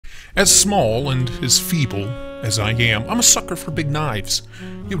As small and as feeble as I am, I'm a sucker for big knives.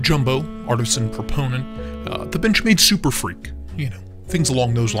 Jumbo, artisan proponent, the Benchmade super freak, things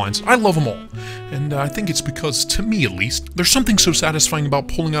along those lines. I love them all, and I think it's because, to me at least, there's something so satisfying about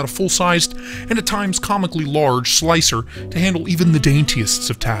pulling out a full-sized, and at times comically large, slicer to handle even the daintiest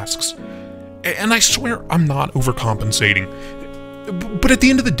of tasks. And I swear I'm not overcompensating. But at the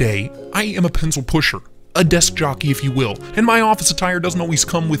end of the day, I am a pencil pusher. A desk jockey, if you will, and my office attire doesn't always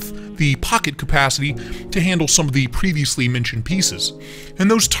come with the pocket capacity to handle some of the previously mentioned pieces. And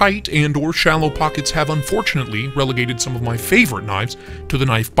those tight and or shallow pockets have unfortunately relegated some of my favorite knives to the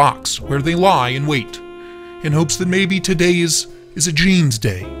knife box, where they lie and wait, in hopes that maybe today is a Gene's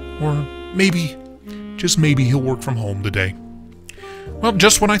day, or maybe, just maybe, he'll work from home today. Well,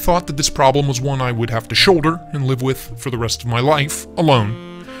 just when I thought that this problem was one I would have to shoulder and live with for the rest of my life, alone,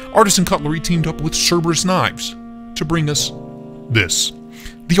 Artisan Cutlery teamed up with Cerberus knives to bring us this.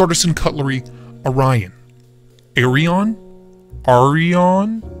 The Artisan Cutlery Arion. Arion?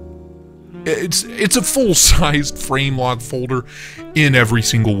 It's a full-sized Framelock folder in every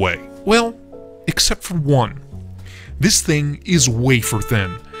single way. Well, except for one. This thing is wafer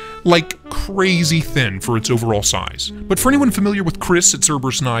thin. Like crazy thin for its overall size. But for anyone familiar with Chris at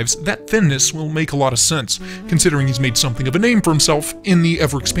Cerberus Knives, that thinness will make a lot of sense, considering he's made something of a name for himself in the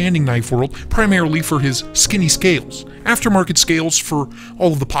ever-expanding knife world, primarily for his skinny scales. Aftermarket scales for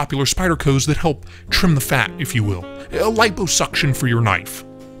all of the popular Spydercos that help trim the fat, if you will. A liposuction for your knife.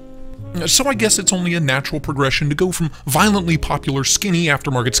 So I guess it's only a natural progression to go from violently popular skinny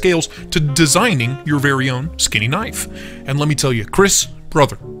aftermarket scales to designing your very own skinny knife. And let me tell you, Chris,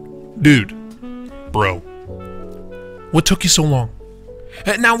 brother, dude, bro, what took you so long?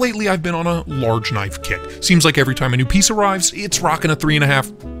 Now lately I've been on a large knife kick. Seems like every time a new piece arrives, it's rocking a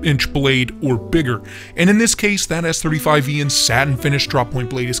 3.5-inch blade or bigger. And in this case, that S35V in satin finished drop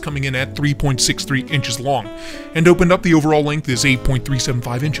point blade is coming in at 3.63 inches long, and opened up the overall length is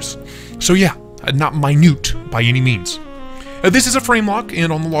 8.375 inches. So yeah, not minute by any means. This is a Framelock,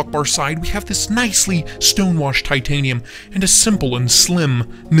 and on the lock bar side we have this nicely stonewashed titanium and a simple and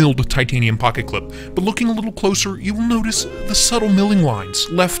slim milled titanium pocket clip. But looking a little closer, you will notice the subtle milling lines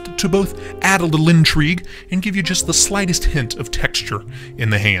left to both add a little intrigue and give you just the slightest hint of texture in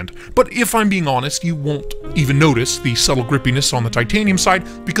the hand. But if I'm being honest, you won't even notice the subtle grippiness on the titanium side,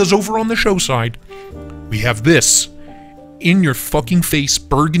 because over on the show side, we have this in your fucking face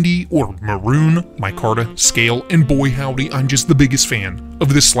burgundy or maroon micarta scale, and boy howdy, I'm just the biggest fan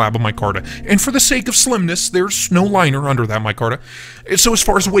of this slab of micarta. And for the sake of slimness, there's no liner under that micarta. So as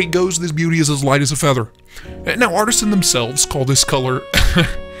far as weight goes, this beauty is as light as a feather. Now, Artisan themselves call this color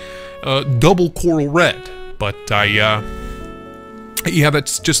double coral red, but yeah,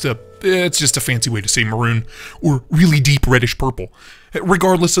 that's just it's just a fancy way to say maroon, or really deep reddish purple.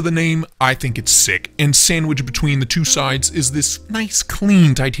 Regardless of the name, I think it's sick, and sandwiched between the two sides is this nice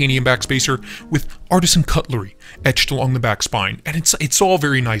clean titanium backspacer with Artisan Cutlery etched along the back spine, and it's all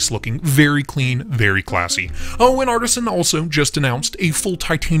very nice looking, very clean, very classy. Oh, and Artisan also just announced a full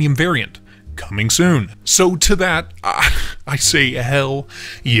titanium variant, coming soon. So to that, I say hell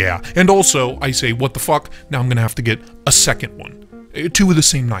yeah. And also, I say what the fuck, now I'm gonna have to get a second one. Two of the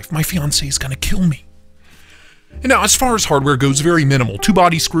same knife. My fiancé is gonna kill me. Now, as far as hardware goes, very minimal. 2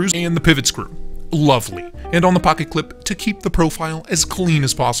 body screws and the pivot screw. Lovely. And on the pocket clip, to keep the profile as clean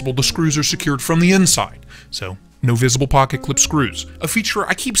as possible, the screws are secured from the inside. So, no visible pocket clip screws. A feature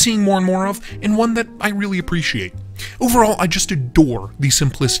I keep seeing more and more of, and one that I really appreciate. Overall, I just adore the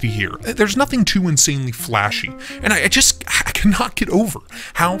simplicity here. There's nothing too insanely flashy, and I cannot get over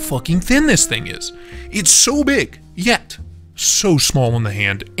how fucking thin this thing is. It's so big, yet so small in the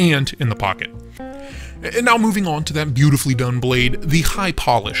hand and in the pocket. And now moving on to that beautifully done blade, the high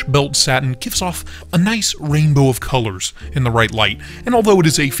polish belt satin gives off a nice rainbow of colors in the right light, and although it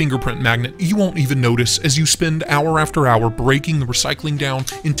is a fingerprint magnet, you won't even notice as you spend hour after hour breaking the recycling down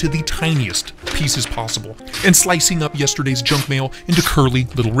into the tiniest pieces possible, and slicing up yesterday's junk mail into curly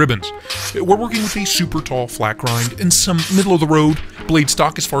little ribbons. We're working with a super tall flat grind and some middle-of-the-road blade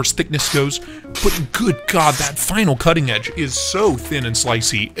stock as far as thickness goes, but good God, that final cutting edge is so thin and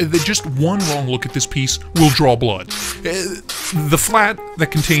slicey that just one wrong look at this piece will draw blood. The flat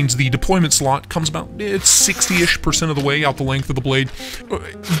that contains the deployment slot comes about 60-ish% of the way out the length of the blade,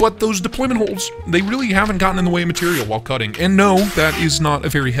 but those deployment holes, they really haven't gotten in the way of material while cutting. And no, that is not a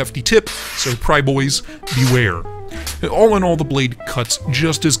very hefty tip, so pry boys, beware. All in all, the blade cuts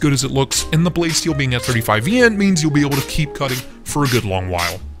just as good as it looks, and the blade steel being at 35 means you'll be able to keep cutting for a good long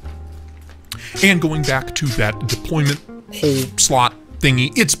while. And going back to that deployment hole slot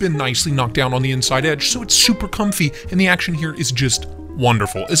thingy, it's been nicely knocked down on the inside edge, so it's super comfy, and the action here is just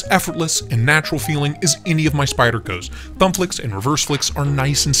wonderful, as effortless and natural feeling as any of my Spydercos. Thumb flicks and reverse flicks are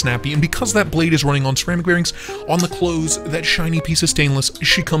nice and snappy, and because that blade is running on ceramic bearings, on the close, that shiny piece of stainless,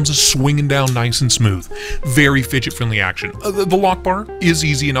 she comes swinging down nice and smooth. Very fidget-friendly action. The lock bar is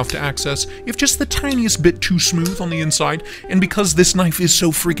easy enough to access, if just the tiniest bit too smooth on the inside, and because this knife is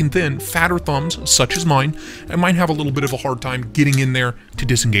so freaking thin, fatter thumbs, such as mine, might have a little bit of a hard time getting in there to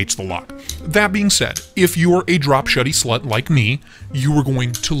disengage the lock. That being said, if you're a drop-shutty slut like me, you are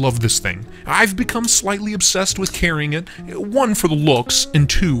going to love this thing. I've become slightly obsessed with carrying it, one for the looks, and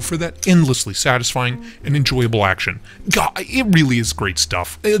two for that endlessly satisfying and enjoyable action. God, it really is great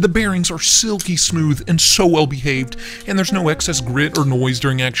stuff. The bearings are silky smooth and so well behaved, and there's no excess grit or noise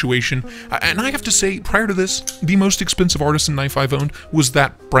during actuation. And I have to say, prior to this, the most expensive artisan knife I've owned was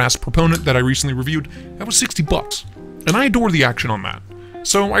that brass proponent that I recently reviewed. That was 60 bucks, and I adore the action on that.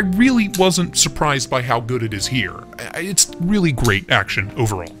 So I really wasn't surprised by how good it is here. It's really great action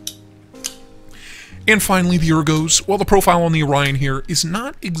overall. And finally, the ergos. While the profile on the Arion here is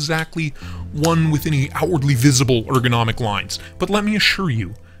not exactly one with any outwardly visible ergonomic lines, but let me assure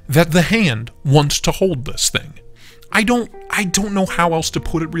you that the hand wants to hold this thing. I don't know how else to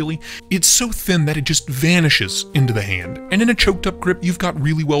put it really. It's so thin that it just vanishes into the hand. And in a choked up grip, you've got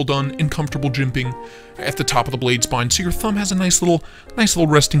really well done and comfortable jimping at the top of the blade spine, so your thumb has a nice little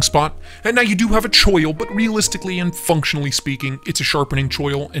resting spot. And now you do have a choil, but realistically and functionally speaking, it's a sharpening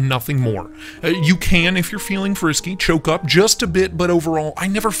choil and nothing more. You can, if you're feeling frisky, choke up just a bit, but overall, I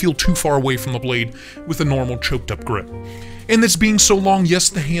never feel too far away from the blade with a normal choked up grip. And this being so long, yes,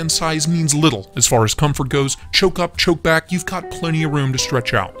 the hand size means little as far as comfort goes. Choke up, choke back, you've got plenty of room to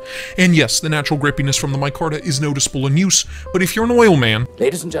stretch out. And yes, the natural grippiness from the micarta is noticeable in use, but if you're an oil man...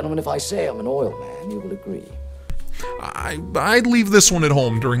 Ladies and gentlemen, if I say I'm an oil man, you will agree. I'd leave this one at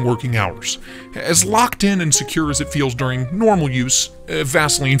home during working hours. As locked in and secure as it feels during normal use,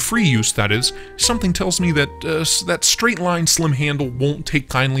 Vaseline-free use that is, something tells me that that straight-line slim handle won't take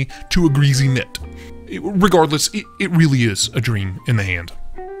kindly to a greasy mitt. Regardless, it really is a dream in the hand.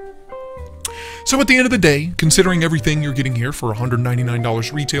 So at the end of the day, considering everything you're getting here for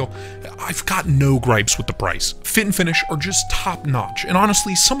 $199 retail, I've got no gripes with the price. Fit and finish are just top notch, and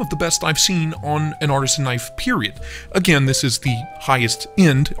honestly, some of the best I've seen on an artisan knife, period. Again, this is the highest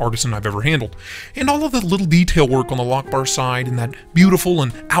end artisan I've ever handled. And all of the little detail work on the lock bar side and that beautiful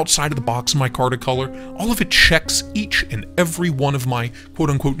and outside of the box micarta color, all of it checks each and every one of my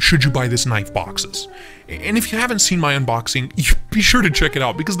quote-unquote should you buy this knife boxes. And if you haven't seen my unboxing, be sure to check it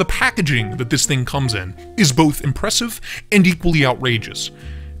out because the packaging that this thing comes in is both impressive and equally outrageous.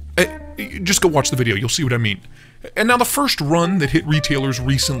 Just go watch the video, you'll see what I mean. And now the first run that hit retailers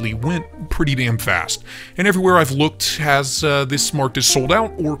recently went pretty damn fast, and everywhere I've looked has this marked as sold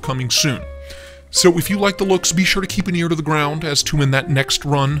out or coming soon. So if you like the looks, be sure to keep an ear to the ground as to when that next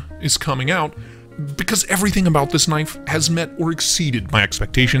run is coming out, because everything about this knife has met or exceeded my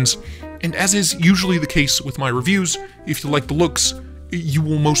expectations. And as is usually the case with my reviews, if you like the looks, you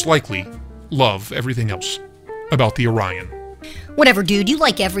will most likely love everything else about the Arion. Whatever, dude, you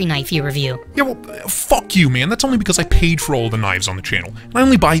like every knife you review. Yeah, well, fuck you, man. That's only because I paid for all the knives on the channel. And I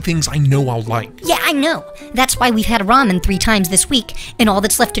only buy things I know I'll like. Yeah, I know. That's why we've had ramen 3 times this week, and all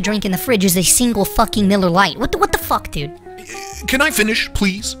that's left to drink in the fridge is a single fucking Miller Lite. What the fuck, dude? Can I finish,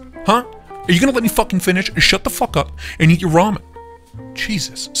 please? Huh? Are you gonna let me fucking finish? Shut the fuck up and eat your ramen.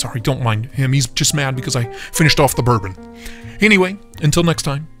 Jesus. Sorry, don't mind him. He's just mad because I finished off the bourbon. Anyway, until next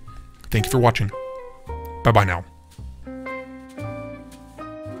time, thank you for watching. Bye-bye now.